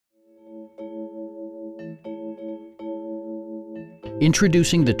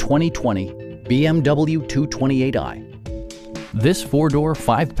Introducing the 2020 BMW 228i. This four-door,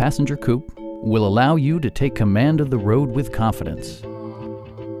 five-passenger coupe will allow you to take command of the road with confidence.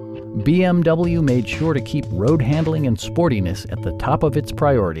 BMW made sure to keep road handling and sportiness at the top of its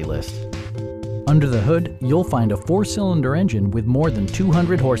priority list. Under the hood, you'll find a four-cylinder engine with more than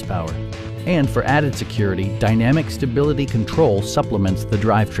 200 horsepower. And for added security, dynamic stability control supplements the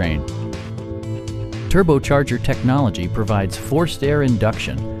drivetrain. Turbocharger technology provides forced air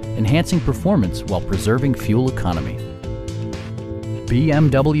induction, enhancing performance while preserving fuel economy.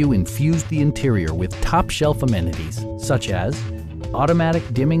 BMW infused the interior with top-shelf amenities such as automatic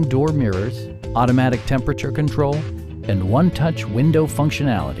dimming door mirrors, automatic temperature control, and one-touch window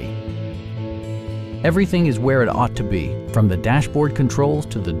functionality. Everything is where it ought to be, from the dashboard controls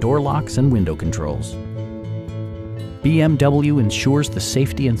to the door locks and window controls. BMW ensures the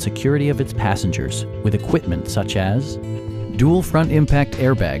safety and security of its passengers with equipment such as dual front impact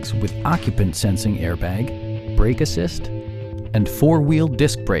airbags with occupant sensing airbag, brake assist, and four-wheel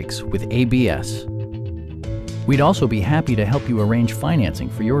disc brakes with ABS. We'd also be happy to help you arrange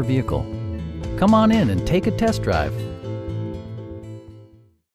financing for your vehicle. Come on in and take a test drive.